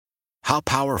How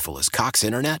powerful is Cox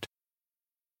Internet?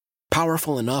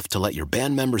 Powerful enough to let your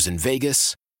band members in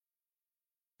Vegas,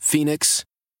 Phoenix,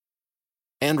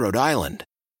 and Rhode Island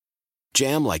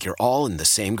jam like you're all in the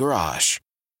same garage.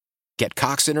 Get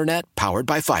Cox Internet powered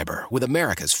by fiber with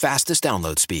America's fastest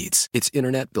download speeds. It's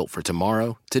internet built for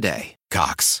tomorrow, today.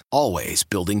 Cox, always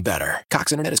building better.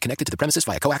 Cox Internet is connected to the premises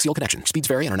via coaxial connection. Speeds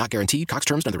vary and are not guaranteed. Cox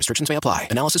terms and other restrictions may apply.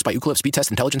 Analysis by Ookla Speed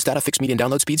Test Intelligence Data. Fixed median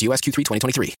download speeds. US Q3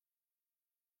 2023.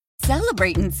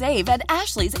 Celebrate and save at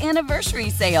Ashley's Anniversary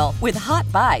Sale. With Hot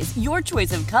Buys, your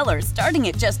choice of colors starting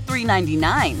at just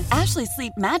 $3.99. Ashley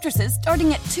Sleep mattresses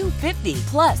starting at $2.50.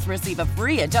 Plus, receive a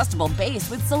free adjustable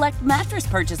base with select mattress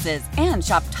purchases. And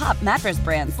shop top mattress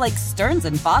brands like Stearns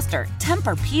 & Foster,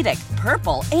 Tempur-Pedic,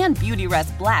 Purple, and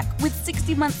Beautyrest Black with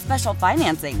 60-month special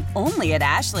financing. Only at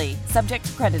Ashley. Subject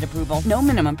to credit approval. No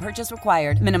minimum purchase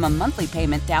required. Minimum monthly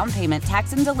payment, down payment,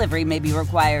 tax, and delivery may be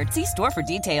required. See store for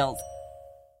details.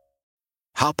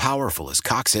 How powerful is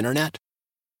Cox Internet?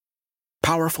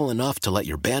 Powerful enough to let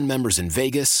your band members in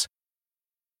Vegas,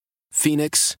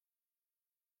 Phoenix,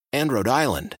 and Rhode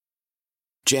Island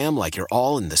jam like you're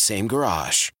all in the same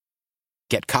garage.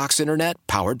 Get Cox Internet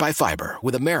powered by fiber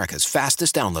with America's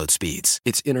fastest download speeds.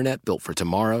 It's internet built for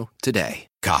tomorrow, today.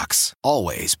 Cox,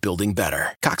 always building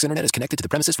better. Cox Internet is connected to the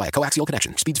premises via coaxial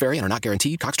connection. Speeds vary and are not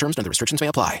guaranteed. Cox terms and other restrictions may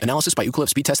apply. Analysis by Ookla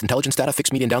Speed Test Intelligence Data.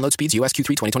 Fixed median download speeds. US Q3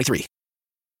 2023.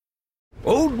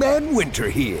 Old Man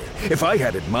Winter here. If I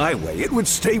had it my way, it would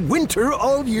stay winter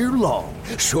all year long.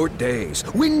 Short days,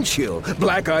 wind chill,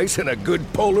 black ice, and a good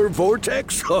polar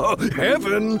vortex. Oh,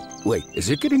 heaven! Wait,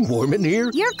 is it getting warm in here?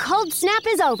 Your cold snap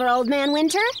is over, Old Man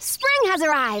Winter. Spring has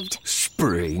arrived.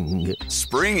 Spring.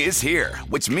 Spring is here,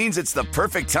 which means it's the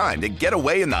perfect time to get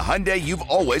away in the Hyundai you've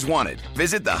always wanted.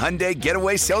 Visit the Hyundai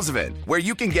Getaway Sales Event, where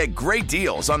you can get great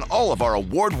deals on all of our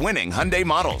award-winning Hyundai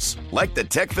models, like the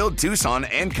tech-filled Tucson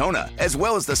and Kona, as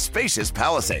well as the spacious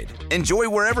Palisade. Enjoy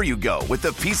wherever you go with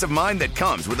the peace of mind that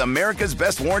comes with America's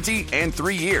best warranty and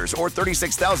 3 years or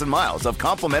 36,000 miles of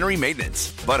complimentary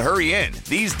maintenance. But hurry in,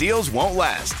 these deals won't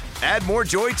last. Add more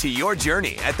joy to your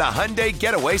journey at the Hyundai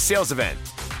Getaway Sales Event.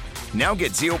 Now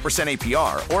get 0%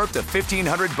 APR or up to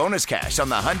 $1,500 bonus cash on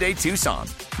the Hyundai Tucson.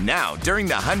 Now, during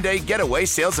the Hyundai Getaway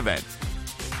Sales Event.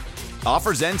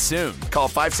 Offers end soon. Call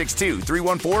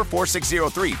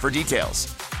 562-314-4603 for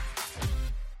details.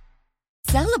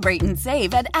 Celebrate and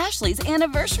save at Ashley's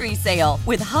Anniversary Sale.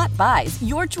 With Hot Buys,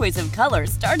 your choice of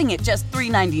colors starting at just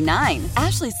 $3.99.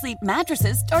 Ashley Sleep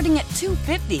mattresses starting at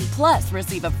 $2.50. Plus,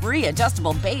 receive a free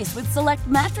adjustable base with select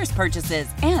mattress purchases.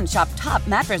 And shop top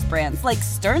mattress brands like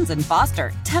Stearns &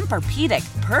 Foster,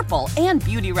 Tempur-Pedic, Purple, and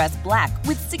Beautyrest Black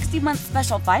with 60-month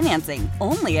special financing.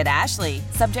 Only at Ashley.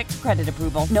 Subject to credit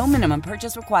approval. No minimum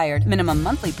purchase required. Minimum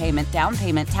monthly payment, down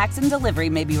payment, tax, and delivery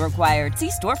may be required.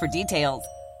 See store for details.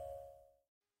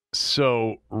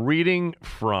 So, reading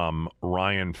from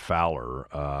Ryan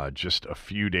Fowler just a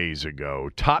few days ago,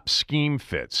 top scheme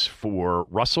fits for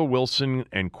Russell Wilson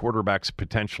and quarterbacks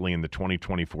potentially in the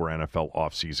 2024 NFL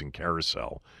offseason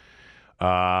carousel.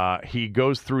 He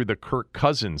goes through the Kirk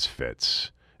Cousins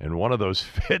fits, and one of those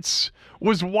fits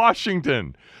was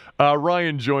Washington.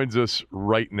 Ryan joins us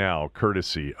right now,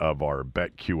 courtesy of our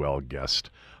BetQL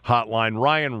guest hotline.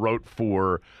 Ryan wrote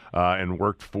for and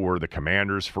worked for the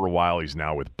Commanders for a while. He's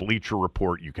now with Bleacher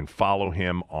Report. You can follow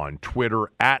him on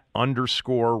Twitter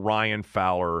 @_Ryan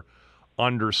Fowler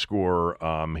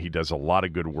 _. He does a lot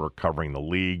of good work covering the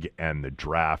league and the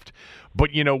draft. But,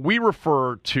 you know, we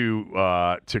refer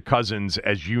to Cousins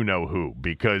as you know who,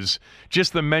 because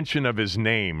just the mention of his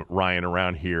name, Ryan,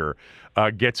 around here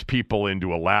gets people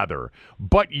into a lather.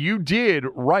 But you did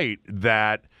write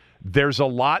that there's a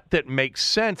lot that makes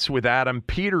sense with Adam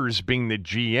Peters being the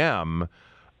GM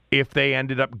if they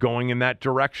ended up going in that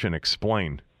direction.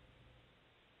 Explain.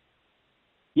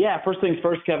 Yeah, first things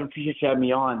first, Kevin, appreciate you having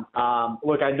me on.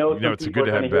 Look, I know it's good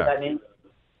to have back. That name.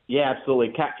 Yeah,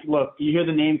 absolutely. Look, you hear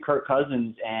the name Kirk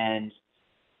Cousins, and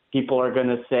people are going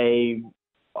to say,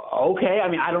 okay, I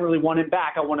mean, I don't really want him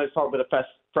back. I want to start with a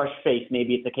fresh face.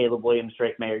 Maybe it's a Caleb Williams,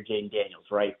 Drake May, or Jaden Daniels,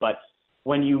 right? But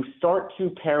when you start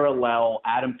to parallel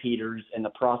Adam Peters and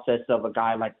the process of a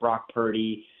guy like Brock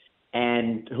Purdy,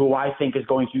 and who I think is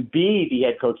going to be the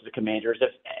head coach of the Commanders,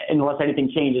 unless anything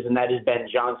changes, and that is Ben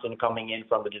Johnson coming in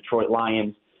from the Detroit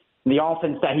Lions. And the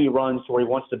offense that he runs, where he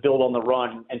wants to build on the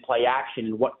run and play action,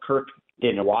 and what Kirk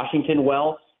did in Washington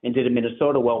well and did in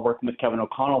Minnesota well, working with Kevin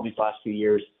O'Connell these last few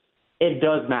years, it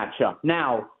does match up.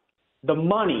 Now, the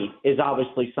money is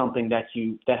obviously something that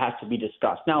has to be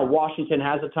discussed. Now, Washington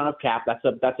has a ton of cap.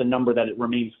 That's a number that it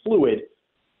remains fluid.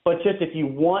 But just if you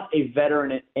want a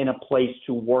veteran in a place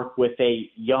to work with a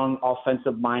young,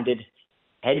 offensive-minded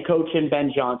head coach in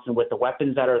Ben Johnson with the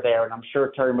weapons that are there, and I'm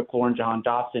sure Terry McLaurin, John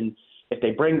Dotson, if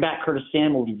they bring back Curtis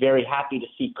Samuel, we'll be very happy to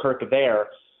see Kirk there.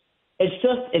 It's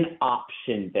just an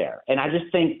option there. And I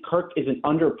just think Kirk is an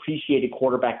underappreciated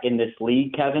quarterback in this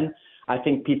league, Kevin. I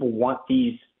think people want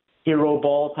these hero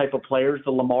ball type of players,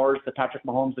 the Lamars, the Patrick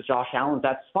Mahomes, the Josh Allens.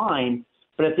 That's fine.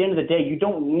 But at the end of the day, you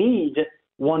don't need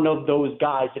one of those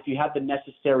guys if you have the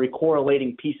necessary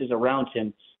correlating pieces around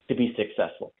him to be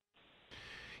successful.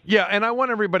 Yeah, and I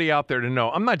want everybody out there to know,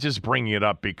 I'm not just bringing it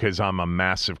up because I'm a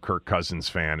massive Kirk Cousins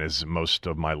fan, as most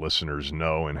of my listeners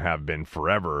know and have been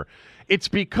forever. It's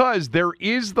because there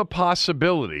is the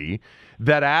possibility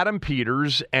that Adam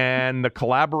Peters and the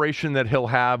collaboration that he'll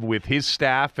have with his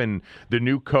staff and the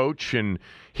new coach and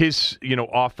his,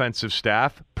 offensive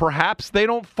staff, perhaps they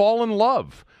don't fall in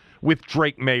love with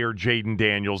Drake May or Jaden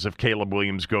Daniels if Caleb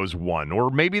Williams goes 1,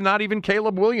 or maybe not even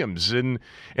Caleb Williams, and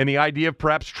the idea of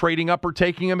perhaps trading up or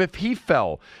taking him if he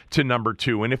fell to number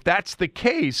 2. And if that's the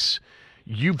case,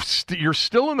 you're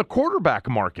still in the quarterback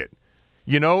market,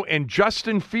 and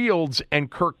Justin Fields and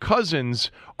Kirk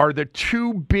Cousins are the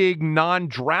two big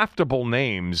non-draftable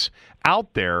names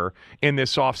out there in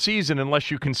this offseason,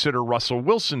 unless you consider Russell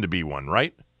Wilson to be one,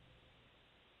 right?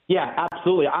 Yeah,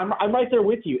 absolutely. I'm right there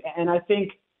with you, and I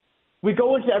think we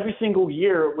go into every single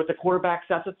year with the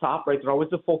quarterbacks at the top, right? They're always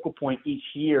the focal point each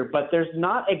year, but there's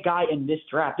not a guy in this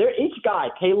draft. Each guy,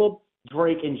 Caleb,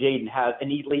 Drake, and Jaden, have an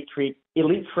elite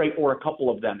trait or a couple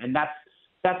of them, and that's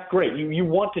great. You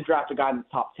want to draft a guy in the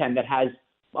top 10 that has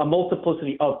a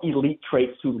multiplicity of elite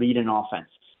traits to lead an offense.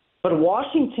 But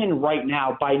Washington right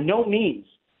now, by no means,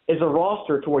 is a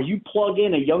roster to where you plug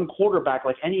in a young quarterback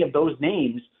like any of those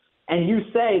names, and you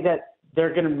say that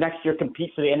they're going to next year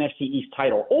compete for the NFC East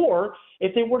title. Or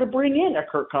if they were to bring in a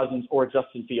Kirk Cousins or a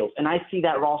Justin Fields, and I see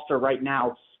that roster right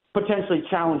now potentially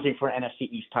challenging for an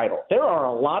NFC East title. There are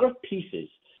a lot of pieces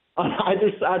on either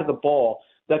side of the ball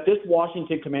that this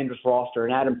Washington Commanders roster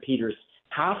and Adam Peters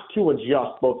have to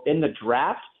adjust both in the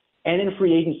draft and in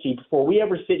free agency before we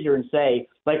ever sit here and say,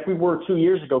 like we were 2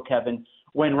 years ago, Kevin,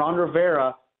 when Ron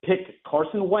Rivera picked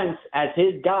Carson Wentz as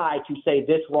his guy to say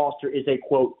this roster is a,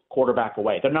 quote, quarterback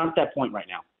away. They're not at that point right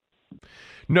now.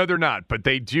 No, they're not. But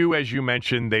they do, as you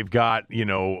mentioned, they've got,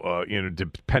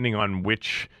 depending on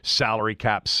which salary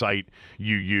cap site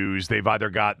you use, they've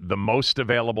either got the most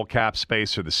available cap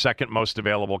space or the second most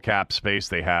available cap space.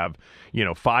 They have,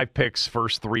 5 picks,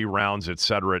 first 3 rounds, et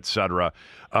cetera, et cetera.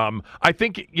 I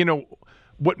think,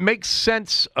 what makes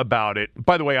sense about it,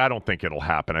 by the way, I don't think it'll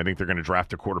happen. I think they're going to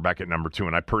draft a quarterback at number 2,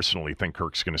 and I personally think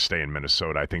Kirk's going to stay in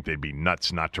Minnesota. I think they'd be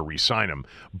nuts not to re-sign him.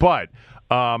 But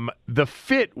the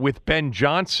fit with Ben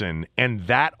Johnson and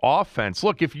that offense,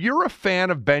 look, if you're a fan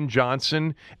of Ben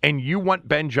Johnson and you want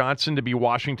Ben Johnson to be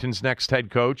Washington's next head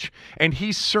coach, and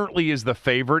he certainly is the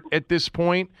favorite at this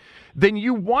point, then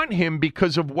you want him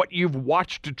because of what you've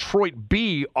watched Detroit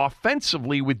be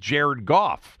offensively with Jared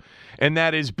Goff. And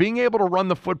that is being able to run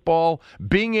the football,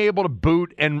 being able to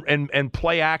boot and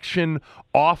play action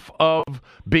off of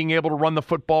being able to run the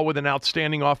football with an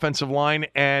outstanding offensive line.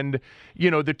 And,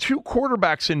 the two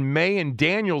quarterbacks in May and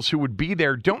Daniels who would be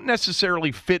there don't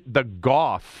necessarily fit the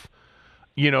Goff,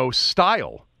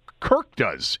 style. Kirk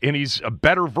does, and he's a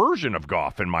better version of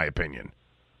Goff, in my opinion.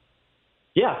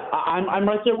 Yeah, I'm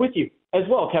right there with you as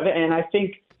well, Kevin. And I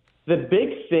think the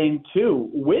big thing, too,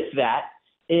 with that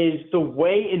is the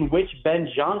way in which Ben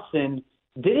Johnson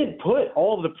didn't put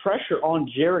all of the pressure on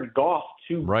Jared Goff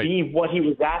to be what he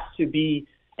was asked to be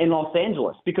in Los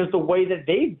Angeles, because the way that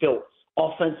they built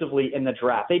offensively in the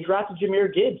draft, they drafted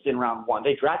Jahmyr Gibbs in round 1.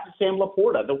 They drafted Sam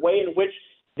Laporta. The way in which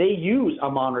they use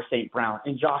Amon-Ra St. Brown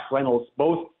and Josh Reynolds,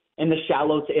 both in the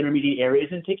shallow to intermediate areas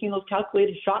and taking those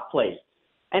calculated shot plays.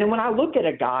 And when I look at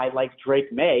a guy like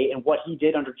Drake May and what he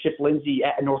did under Chip Lindsey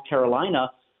at North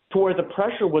Carolina, to where the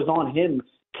pressure was on him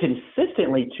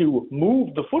consistently to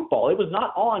move the football. It was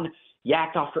not on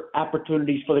yak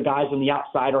opportunities for the guys on the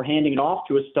outside or handing it off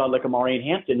to a stud like Amari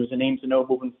Hampton, who's a name to know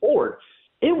moving forward.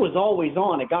 It was always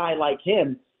on a guy like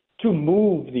him to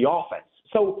move the offense.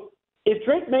 So if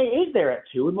Drake May is there at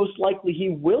 2, and most likely he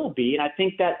will be, and I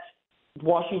think that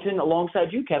Washington,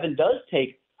 alongside you, Kevin, does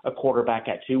take a quarterback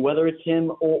at 2, whether it's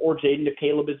him or Jaden, if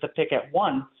Caleb is the pick at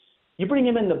 1, you bring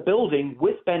him in the building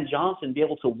with Ben Johnson, be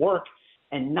able to work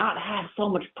and not have so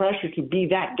much pressure to be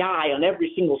that guy on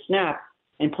every single snap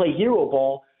and play hero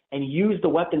ball and use the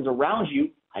weapons around you.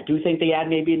 I do think they add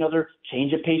maybe another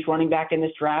change of pace running back in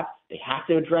this draft. They have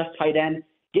to address tight end,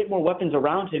 get more weapons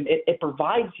around him. It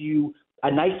provides you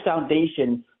a nice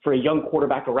foundation for a young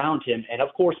quarterback around him. And, of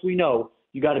course, we know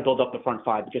you got to build up the front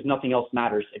 5 because nothing else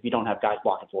matters if you don't have guys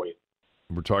blocking for you.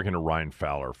 We're talking to Ryan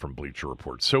Fowler from Bleacher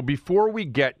Report. So before we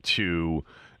get to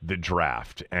the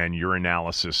draft and your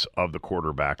analysis of the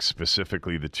quarterbacks,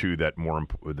 specifically the two that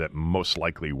most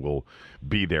likely will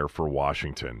be there for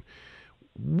Washington,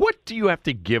 what do you have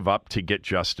to give up to get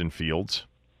Justin Fields?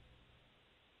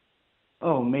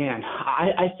 Oh man,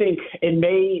 I think it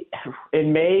may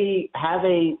have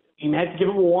you have to give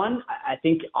him one. I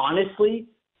think honestly,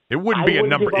 it wouldn't be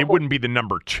It wouldn't be the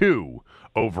number 2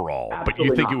 overall, but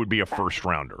you think not. It would be a first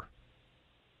rounder?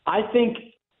 I think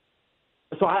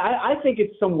so. I think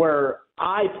it's somewhere.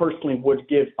 I personally would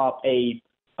give up a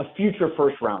future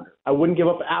first rounder. I wouldn't give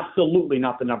up absolutely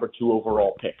not the number 2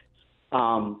 overall pick.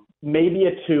 Maybe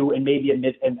a 2 and maybe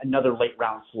another late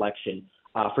round selection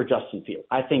for Justin Fields.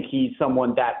 I think he's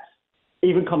someone that,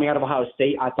 even coming out of Ohio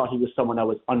State, I thought he was someone that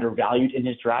was undervalued in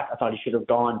his draft. I thought he should have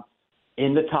gone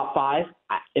in the top 5.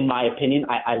 In my opinion,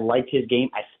 I like his game.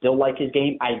 I still like his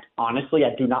game. I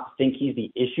do not think he's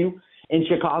the issue in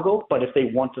Chicago, but if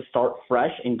they want to start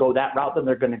fresh and go that route, then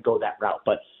they're going to go that route.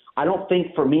 But I don't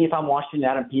think, for me, if I'm Washington,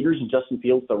 Adam Peters and Justin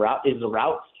Fields the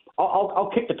route. I'll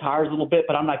kick the tires a little bit,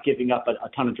 but I'm not giving up a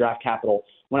ton of draft capital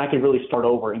when I could really start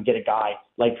over and get a guy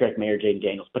like Drake May or Jaden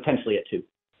Daniels, potentially at 2.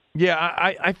 Yeah,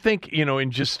 I think,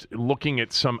 in just looking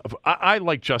at I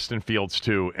like Justin Fields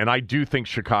too, and I do think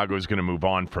Chicago is going to move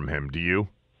on from him. Do you?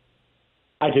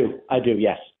 I do,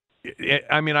 yes.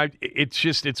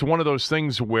 It's one of those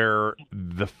things where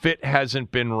the fit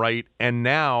hasn't been right, and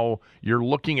now you're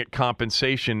looking at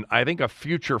compensation. I think a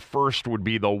future first would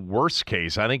be the worst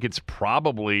case. I think it's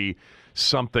probably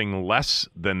something less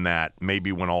than that,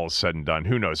 maybe when all is said and done.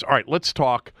 Who knows? All right, let's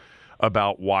talk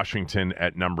about Washington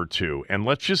at number 2, and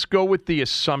let's just go with the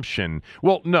assumption.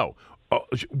 Well, no.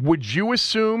 Would you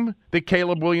assume that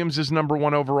Caleb Williams is number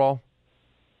 1 overall?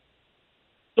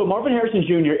 So Marvin Harrison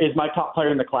Jr. is my top player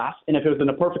in the class, and if it was in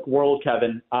a perfect world,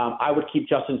 Kevin, I would keep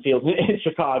Justin Fields in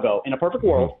Chicago. In a perfect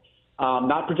world,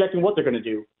 not projecting what they're going to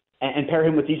do, and pair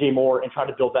him with DJ Moore and try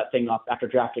to build that thing up after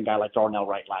drafting a guy like Darnell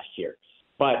Wright last year.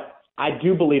 But I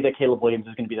do believe that Caleb Williams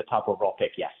is going to be the top overall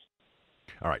pick, yes.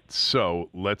 All right, so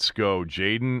let's go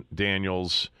Jaden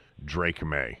Daniels, Drake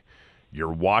May.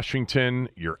 You're Washington,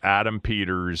 you're Adam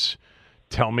Peters.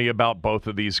 Tell me about both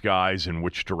of these guys and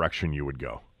which direction you would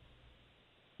go.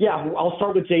 Yeah, I'll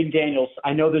start with Jaden Daniels.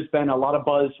 I know there's been a lot of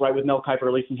buzz, right, with Mel Kiper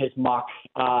releasing his mock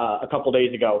a couple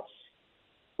days ago.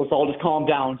 So I'll just calm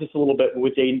down just a little bit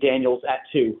with Jaden Daniels at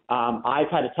 2. I've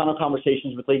had a ton of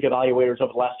conversations with league evaluators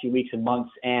over the last few weeks and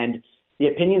months, and the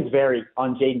opinions vary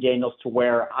on Jaden Daniels to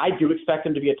where I do expect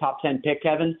him to be a top 10 pick,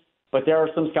 Kevin, but there are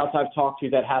some scouts I've talked to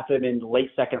that have him in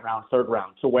late second round, third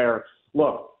round, to where,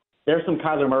 look, there's some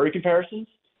Kyler Murray comparisons.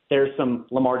 There's some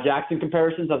Lamar Jackson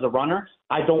comparisons as a runner.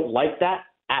 I don't like that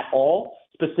at all,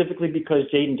 specifically because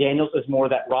Jaden Daniels is more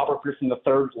that Robert Griffin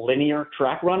III linear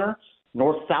track runner,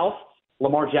 north-south.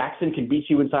 Lamar Jackson can beat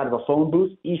you inside of a phone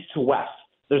booth, east to west.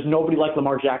 There's nobody like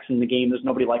Lamar Jackson in the game. There's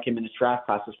nobody like him in his draft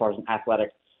class as far as an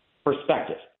athletic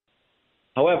perspective.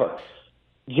 However,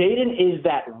 Jaden is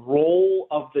that roll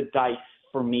of the dice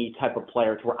for me type of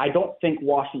player to where I don't think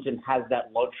Washington has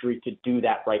that luxury to do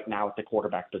that right now at the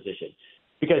quarterback position,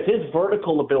 because his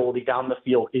vertical ability down the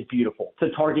field is beautiful to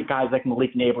target guys like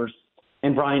Malik Neighbors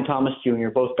and Brian Thomas Jr.,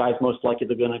 both guys most likely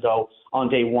they're going to go on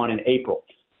day 1 in April.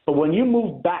 But when you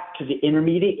move back to the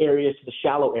intermediate areas, to the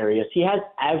shallow areas, he has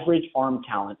average arm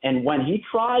talent. And when he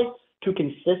tries to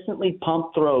consistently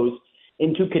pump throws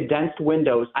into condensed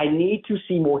windows, I need to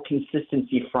see more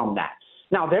consistency from that.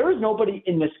 Now, there is nobody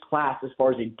in this class as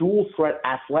far as a dual threat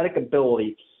athletic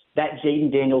ability that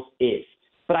Jaden Daniels is.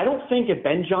 But I don't think if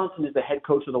Ben Johnson is the head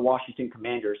coach of the Washington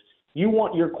Commanders, you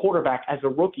want your quarterback as a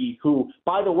rookie who,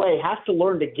 by the way, has to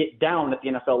learn to get down at the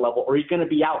NFL level, or he's going to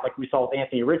be out like we saw with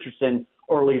Anthony Richardson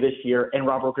early this year and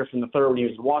Robert Griffin III when he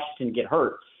was in Washington get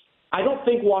hurt. I don't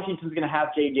think Washington's going to have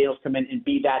Jaden Daniels come in and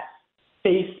be that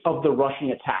face of the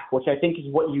rushing attack, which I think is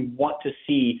what you want to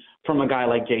see from a guy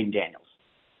like Jaden Daniels.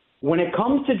 When it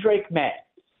comes to Drake May,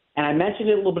 and I mentioned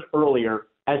it a little bit earlier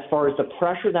as far as the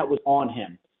pressure that was on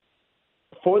him,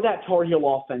 for that Tar Heel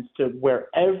offense to where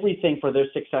everything for their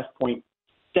success point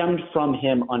stemmed from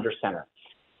him under center.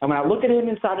 And when I look at him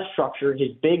inside a structure,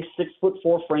 his big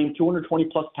 6'4" frame,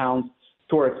 220-plus pounds,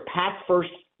 to where it's pass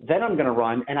first, then I'm going to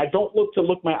run, and I don't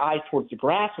look my eyes towards the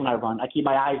grass when I run. I keep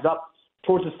my eyes up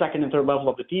towards the second and third level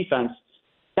of the defense.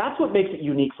 That's what makes it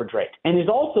unique for Drake. And is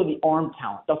also the arm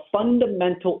talent, the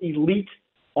fundamental elite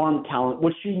arm talent,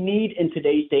 which you need in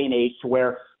today's day and age to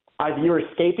where either you're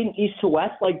escaping east to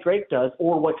west like Drake does,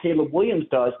 or what Caleb Williams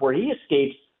does, where he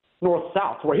escapes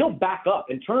north-south, where he'll back up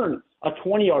and turn a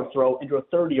 20-yard throw into a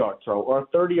 30-yard throw, or a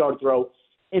 30-yard throw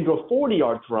into a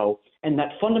 40-yard throw and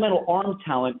that fundamental arm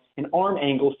talent and arm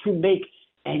angles to make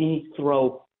any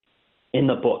throw in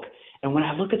the book. And when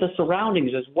I look at the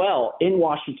surroundings as well in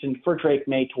Washington for Drake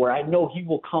May, to where I know he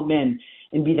will come in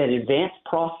and be that advanced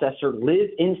processor, live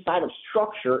inside of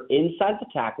structure, inside the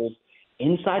tackles,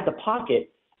 inside the pocket,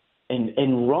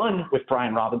 and run with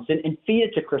Brian Robinson and feed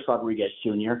it to Chris Rodriguez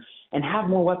Jr. and have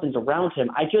more weapons around him.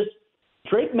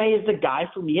 Drake May is the guy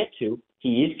for me at 2.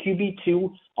 He is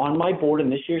QB2 on my board in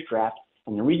this year's draft.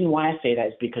 And the reason why I say that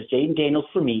is because Jaden Daniels,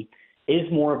 for me,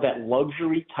 is more of that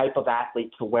luxury type of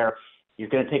athlete to where you're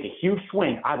going to take a huge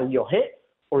swing. Either you'll hit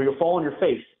or you'll fall on your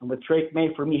face. And with Drake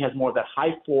May, for me, has more of that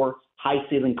high floor, high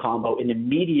ceiling combo and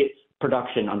immediate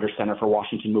production under center for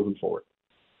Washington moving forward.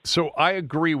 So I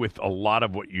agree with a lot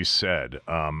of what you said.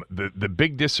 The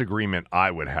big disagreement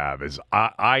I would have is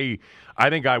I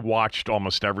think I watched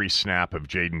almost every snap of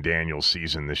Jaden Daniels'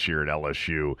 season this year at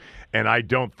LSU, and I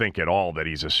don't think at all that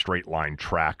he's a straight line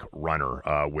track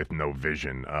runner with no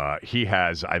vision. He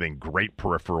has, I think, great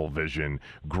peripheral vision,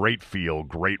 great feel,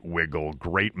 great wiggle,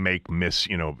 great miss,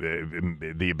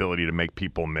 the ability to make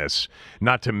people miss.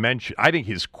 Not to mention, I think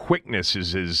his quickness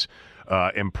is his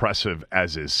impressive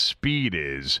as his speed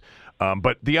is.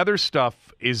 But the other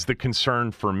stuff is the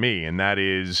concern for me, and that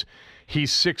is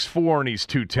he's 6'4" and he's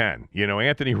 210.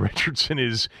 Anthony Richardson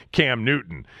is Cam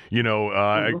Newton,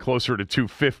 closer to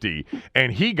 250,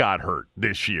 and he got hurt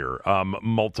this year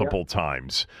multiple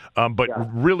times.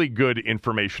 Really good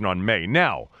information on May.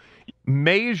 Now,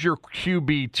 May is your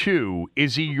QB2.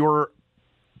 Is he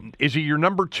your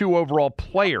number 2 overall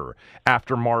player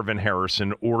after Marvin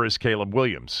Harrison, or is Caleb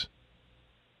Williams?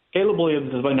 Caleb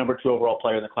Williams is my number 2 overall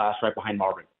player in the class, right behind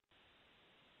Marvin.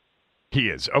 He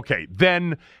is. Okay.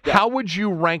 Then how would you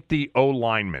rank the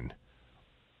O-linemen?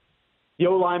 The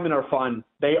O-linemen are fun.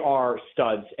 They are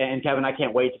studs. And, Kevin, I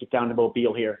can't wait to get down to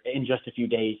Mobile here in just a few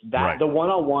days. The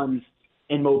one-on-ones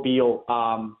in Mobile,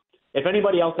 if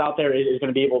anybody else out there is going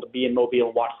to be able to be in Mobile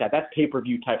and watch that, that's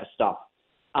pay-per-view type of stuff.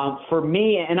 For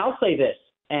me, and I'll say this,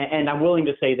 and I'm willing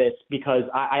to say this because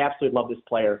I absolutely love this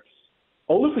player,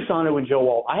 Olu Fashanu and Joe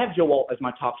Alt. I have Joe Alt as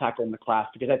my top tackle in the class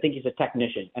because I think he's a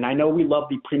technician. And I know we love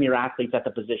the premier athletes at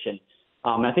the position.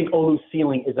 And I think Olu's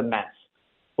ceiling is immense.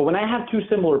 But when I have 2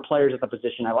 similar players at the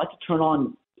position, I like to turn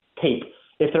on tape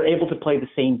if they're able to play the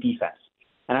same defense.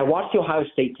 And I watched the Ohio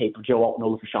State tape of Joe Alt and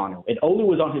Olu Fashanu. And Olu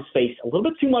was on his face a little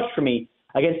bit too much for me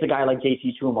against a guy like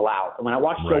JT Tuimoloau. And when I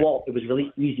watched Joe Alt, it was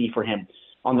really easy for him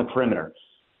on the perimeter.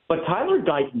 But Tyler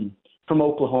Guyton from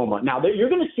Oklahoma. Now, you're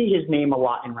going to see his name a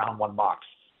lot in round 1 mocks.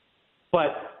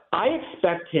 But I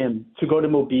expect him to go to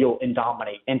Mobile and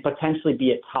dominate and potentially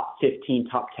be a top 15,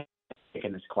 top 10 pick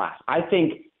in this class. I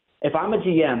think if I'm a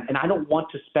GM and I don't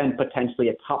want to spend potentially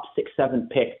a top 6-7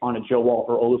 pick on a Joe Alt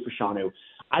or Olu Fashanu,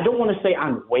 I don't want to say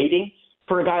I'm waiting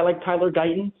for a guy like Tyler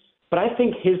Guyton, but I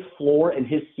think his floor and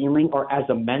his ceiling are as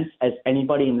immense as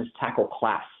anybody in this tackle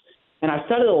class. And I've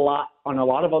said it a lot on a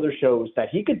lot of other shows that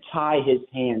he could tie his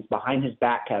hands behind his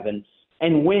back, Kevin,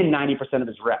 and win 90% of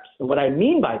his reps. And what I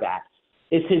mean by that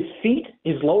is his feet,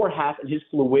 his lower half, and his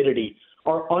fluidity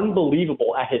are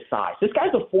unbelievable at his size. This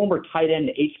guy's a former tight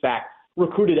end H-back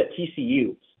recruited at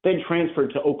TCU, then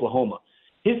transferred to Oklahoma.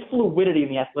 His fluidity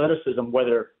and the athleticism,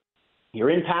 whether you're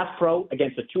in pass pro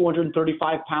against a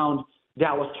 235-pound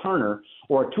Dallas Turner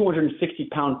or a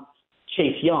 260-pound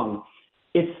Chase Young,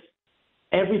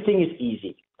 everything is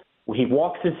easy. He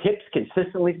walks his hips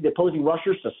consistently to the opposing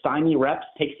rushers to stymie reps,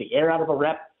 takes the air out of a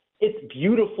rep. It's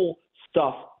beautiful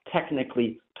stuff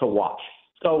technically to watch.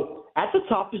 So at the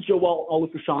top is Joel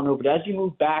Olufashanu, but as you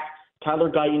move back,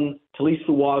 Tyler Guyton, Talise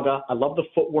Fuaga, I love the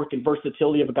footwork and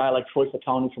versatility of a guy like Troy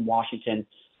Fautanu from Washington.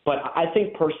 But I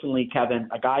think personally, Kevin,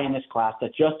 a guy in this class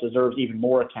that just deserves even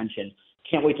more attention,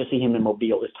 can't wait to see him in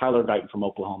Mobile, is Tyler Guyton from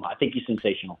Oklahoma. I think he's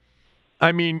sensational.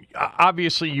 I mean,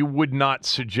 obviously, you would not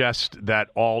suggest that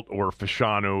Alt or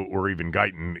Fashanu or even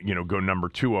Guyton, go number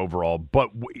 2 overall.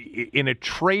 But in a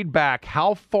trade back,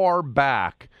 how far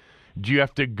back do you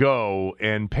have to go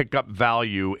and pick up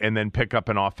value and then pick up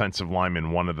an offensive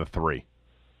lineman, one of the 3?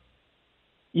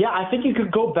 Yeah, I think you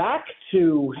could go back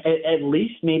to at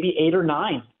least maybe 8 or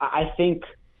 9. I think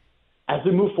as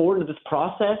we move forward into this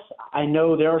process, I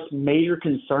know there are some major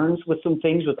concerns with some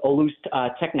things with Olu's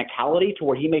technicality to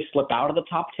where he may slip out of the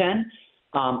top 10.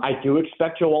 I do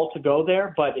expect Joel to go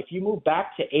there, but if you move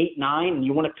back to 8, 9, and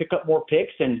you want to pick up more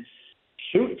picks and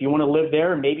shoot, if you want to live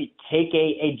there and maybe take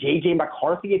a J.J.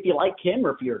 McCarthy if you like him,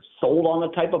 or if you're sold on the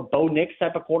type of Bo Nix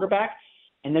type of quarterback,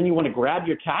 and then you want to grab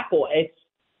your tackle,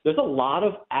 there's a lot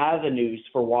of avenues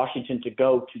for Washington to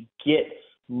go to get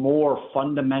more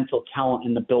fundamental talent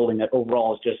in the building that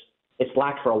overall is it's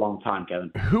lacked for a long time,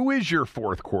 Kevin. Who is your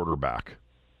fourth quarterback?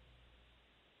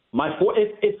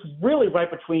 It's really right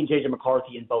between J.J.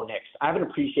 McCarthy and Bo Nix. I have an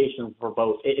appreciation for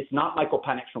both. It's not Michael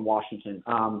Penix from Washington.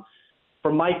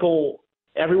 For Michael,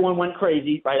 everyone went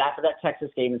crazy right after that Texas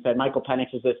game and said Michael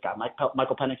Penix is this guy.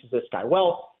 Michael Penix is this guy.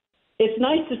 Well, it's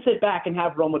nice to sit back and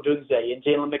have Rome Odunze and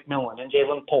Jalen McMillan and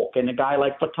Jalen Polk and a guy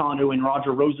like Fatanu and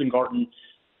Roger Rosengarten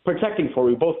protecting for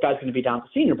you. Both guys going to be down at the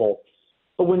Senior Bowl.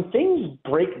 But when things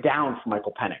break down for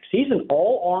Michael Penix, he's an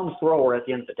all-arm thrower at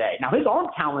the end of the day. Now, his arm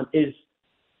talent is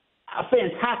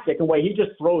fantastic in the way he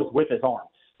just throws with his arm.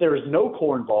 There is no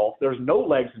core involved. There's no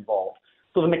legs involved.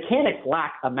 So the mechanics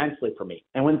lack immensely for me.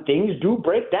 And when things do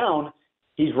break down,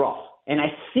 he's rough. And I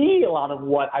see a lot of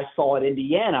what I saw at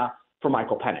Indiana for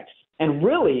Michael Penix. And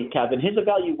really, Kevin, his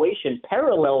evaluation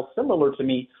parallels similar to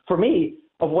me, for me,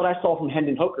 of what I saw from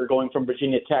Hendon Hooker going from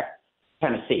Virginia Tech,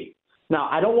 Tennessee. Now,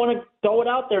 I don't want to throw it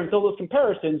out there and throw those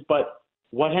comparisons, but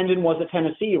what Hendon was at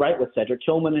Tennessee, right, with Cedric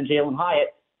Tillman and Jalen Hyatt,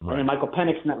 right, and then Michael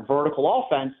Penix in that vertical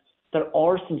offense, there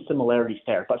are some similarities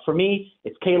there. But for me,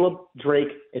 it's Caleb, Drake,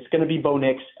 it's going to be Bo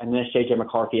Nix, and then it's J.J.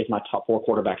 McCarthy as my top four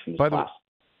quarterbacks in this class. By the way,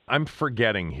 I'm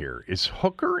forgetting here. Is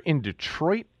Hooker in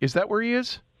Detroit? Is that where he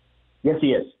is? Yes,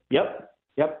 he is. Yep.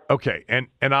 Okay,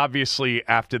 and obviously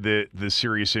after the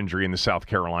serious injury in the South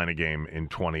Carolina game in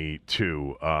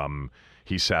 22,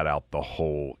 he sat out the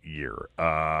whole year.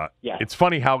 It's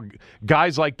funny how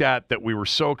guys like that we were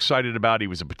so excited about. He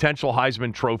was a potential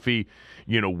Heisman Trophy,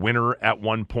 winner at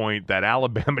one point. That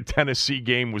Alabama-Tennessee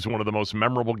game was one of the most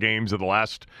memorable games of the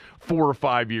last 4 or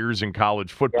 5 years in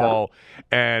college football.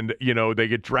 Yeah. And, they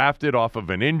get drafted off of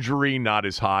an injury, not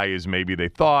as high as maybe they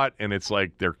thought, and it's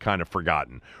like they're kind of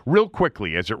forgotten. Real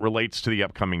quickly, as it relates to the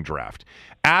upcoming draft,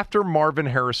 after Marvin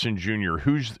Harrison Jr.,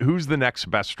 who's the next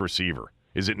best receiver?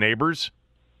 Is it Neighbors?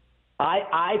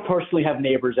 I personally have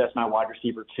Neighbors as my wide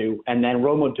receiver too, and then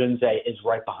Rome Odunze is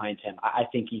right behind him. I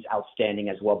think he's outstanding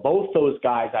as well. Both those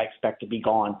guys I expect to be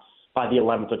gone by the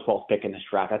 11th or 12th pick in this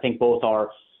draft. I think both are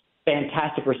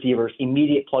fantastic receivers,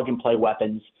 immediate plug-and-play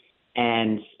weapons,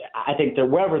 and I think that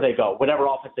wherever they go, whatever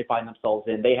offense they find themselves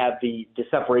in, they have the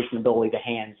separation ability, the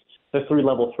hands, the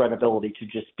three-level threat ability to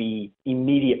just be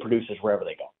immediate producers wherever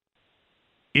they go.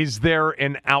 Is there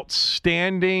an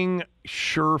outstanding,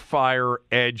 surefire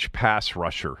edge pass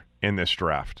rusher in this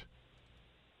draft?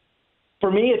 For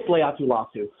me, it's Leatu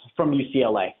Latu from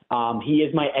UCLA. He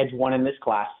is my edge one in this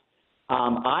class.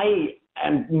 I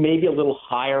am maybe a little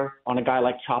higher on a guy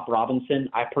like Chop Robinson.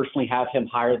 I personally have him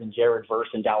higher than Jared Verse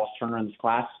and Dallas Turner in this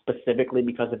class, specifically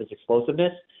because of his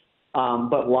explosiveness.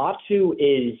 But Latu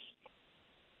is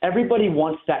 – everybody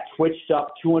wants that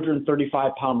twitched-up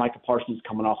 235-pound Micah Parsons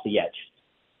coming off the edge.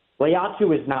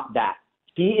 Leatu is not that.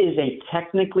 He is a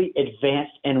technically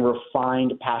advanced and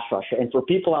refined pass rusher. And for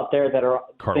people out there that are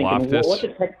thinking, what's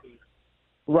a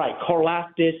right,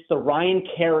 Karlaftis, the Ryan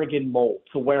Kerrigan mold,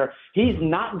 to where he's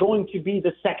not going to be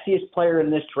the sexiest player in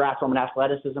this draft from an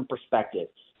athleticism perspective.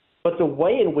 But the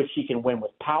way in which he can win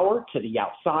with power to the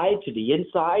outside, to the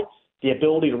inside, the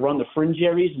ability to run the fringe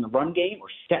areas in the run game or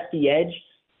step the edge,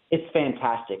 it's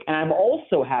fantastic. And I'm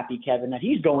also happy, Kevin, that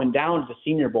he's going down to the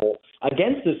Senior Bowl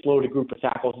against this loaded group of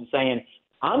tackles and saying,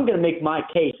 I'm going to make my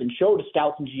case and show the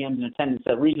scouts and GMs in attendance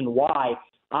the reason why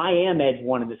I am edge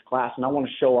one in this class and I want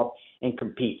to show up and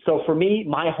compete. So for me,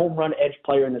 my home run edge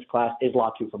player in this class is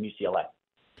Latu from UCLA.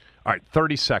 All right,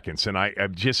 30 seconds, and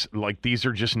I'm just like these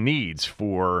are just needs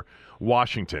for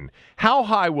Washington. How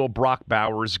high will Brock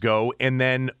Bowers go, and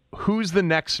then who's the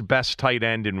next best tight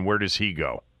end, and where does he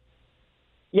go?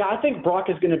 Yeah, I think Brock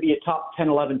is going to be a top 10,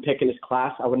 11 pick in this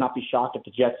class. I would not be shocked if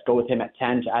the Jets go with him at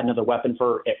 10 to add another weapon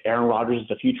for Aaron Rodgers'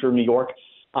 the future of New York.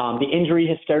 The injury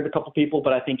has scared a couple people,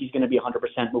 but I think he's going to be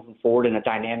 100% moving forward and a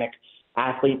dynamic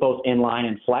athlete, both in line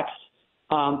and flex.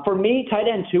 For me, tight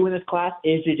end 2 in this class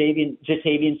is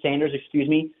Jatavian Sanders,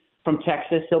 from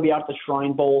Texas. He'll be out at the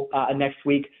Shrine Bowl next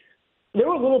week. There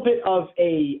were a little bit of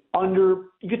you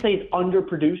could say it's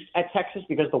underproduced at Texas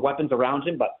because the weapons around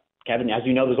him, but Kevin, as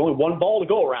you know, there's only one ball to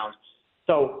go around.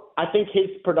 So I think his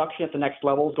production at the next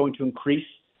level is going to increase.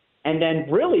 And then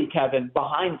really, Kevin,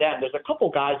 behind them, there's a couple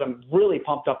guys I'm really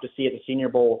pumped up to see at the Senior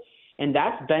Bowl, and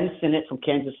that's Ben Sinnott from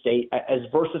Kansas State, as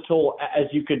versatile as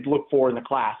you could look for in the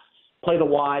class. Play the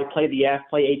Y, play the F,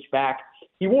 play H-back.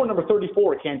 He wore number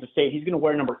 34 at Kansas State. He's going to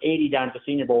wear number 80 down at the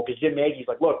Senior Bowl because Jim Maggie's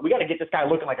like, look, we got to get this guy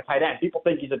looking like a tight end. People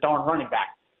think he's a darn running back.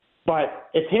 But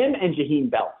it's him and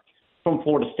Jaheim Bell from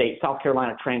Florida State, South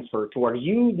Carolina transfer, to where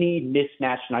you need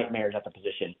mismatched nightmares at the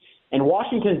position. And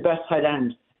Washington's best tight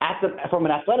end, from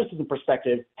an athleticism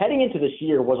perspective, heading into this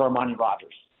year was Armani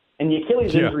Rogers. And the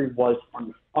Achilles injury was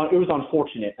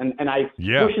unfortunate, and I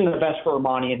wish him the best for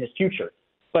Armani and his future.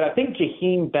 But I think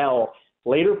Jaheim Bell,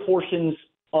 later portions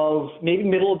of maybe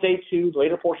middle of day 2,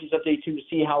 later portions of day 2, to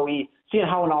see how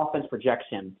an offense projects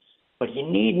him. But you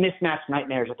need mismatched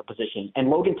nightmares at the position. And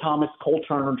Logan Thomas, Cole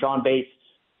Turner, John Bates,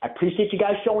 I appreciate you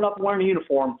guys showing up and wearing a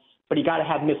uniform, but you got to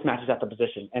have mismatches at the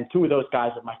position. And 2 of those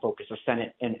guys are my focus are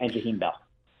Sennett and Jaheim Bell.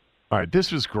 All right,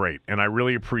 this was great, and I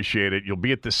really appreciate it. You'll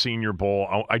be at the Senior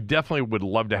Bowl. I definitely would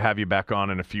love to have you back on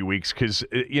in a few weeks because,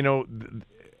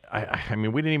 I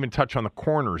mean, we didn't even touch on the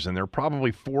corners, and there are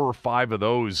probably 4 or 5 of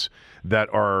those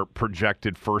that are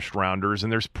projected first-rounders,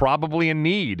 and there's probably a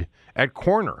need at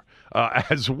corner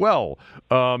as well.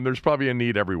 There's probably a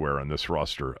need everywhere on this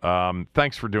roster.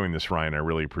 Thanks for doing this, Ryan. I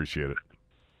really appreciate it.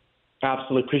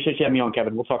 Absolutely. Appreciate you having me on,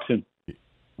 Kevin. We'll talk soon.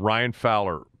 Ryan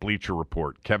Fowler, Bleacher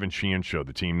Report, Kevin Sheehan Show,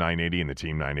 the Team 980 and the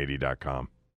Team980.com.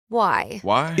 Why?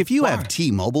 If you have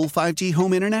T-Mobile 5G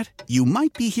home internet, you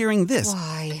might be hearing this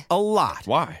a lot.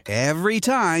 Why? Every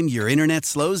time your internet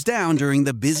slows down during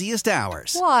the busiest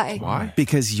hours. Why?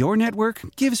 Because your network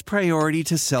gives priority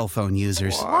to cell phone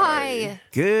users. Why?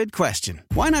 Good question.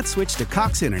 Why not switch to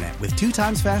Cox Internet with 2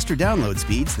 times faster download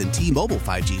speeds than T-Mobile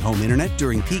 5G home internet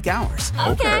during peak hours?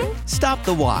 Okay. Stop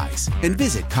the whys and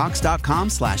visit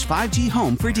cox.com/5G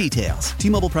home for details.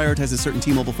 T-Mobile prioritizes certain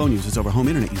T-Mobile phone users over home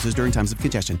internet users during times of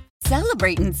congestion.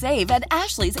 Celebrate and save at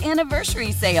Ashley's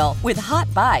Anniversary Sale. With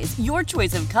Hot Buys, your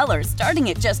choice of colors starting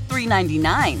at just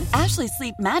 $3.99. Ashley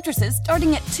Sleep mattresses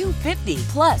starting at $2.50.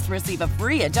 Plus, receive a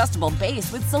free adjustable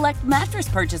base with select mattress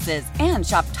purchases. And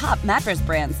shop top mattress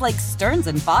brands like Stearns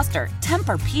 & Foster,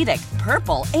 Tempur-Pedic,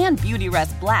 Purple, and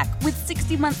Beautyrest Black with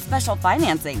 60-month special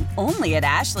financing. Only at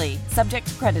Ashley. Subject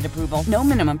to credit approval. No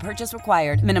minimum purchase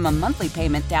required. Minimum monthly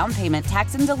payment, down payment,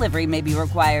 tax, and delivery may be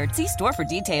required. See store for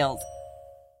details.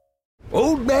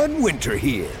 Old Man Winter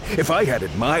here. If I had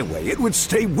it my way, it would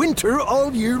stay winter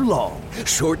all year long.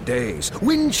 Short days,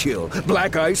 wind chill,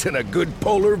 black ice, and a good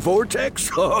polar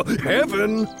vortex. Oh,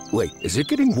 heaven. Wait, is it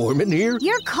getting warm in here?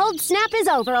 Your cold snap is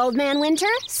over, Old Man Winter.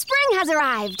 Spring has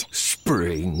arrived.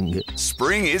 Spring.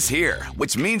 Spring is here,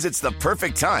 which means it's the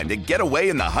perfect time to get away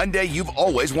in the Hyundai you've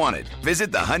always wanted.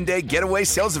 Visit the Hyundai Getaway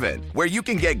Sales Event, where you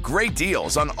can get great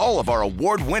deals on all of our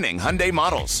award-winning Hyundai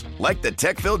models, like the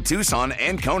tech-filled Tucson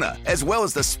and Kona, as well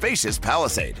as the spacious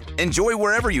Palisade. Enjoy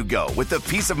wherever you go with the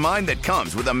peace of mind that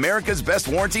comes with America's best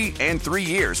warranty and 3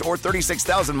 years or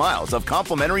 36,000 miles of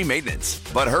complimentary maintenance.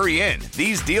 But hurry in,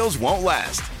 these deals won't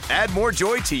last. Add more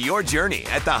joy to your journey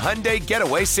at the Hyundai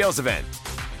Getaway Sales Event.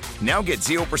 Now get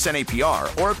 0%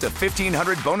 APR or up to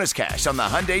 $1,500 bonus cash on the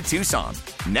Hyundai Tucson.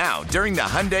 Now, during the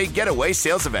Hyundai Getaway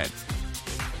Sales Event.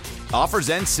 Offers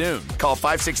end soon. Call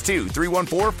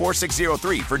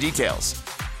 562-314-4603 for details.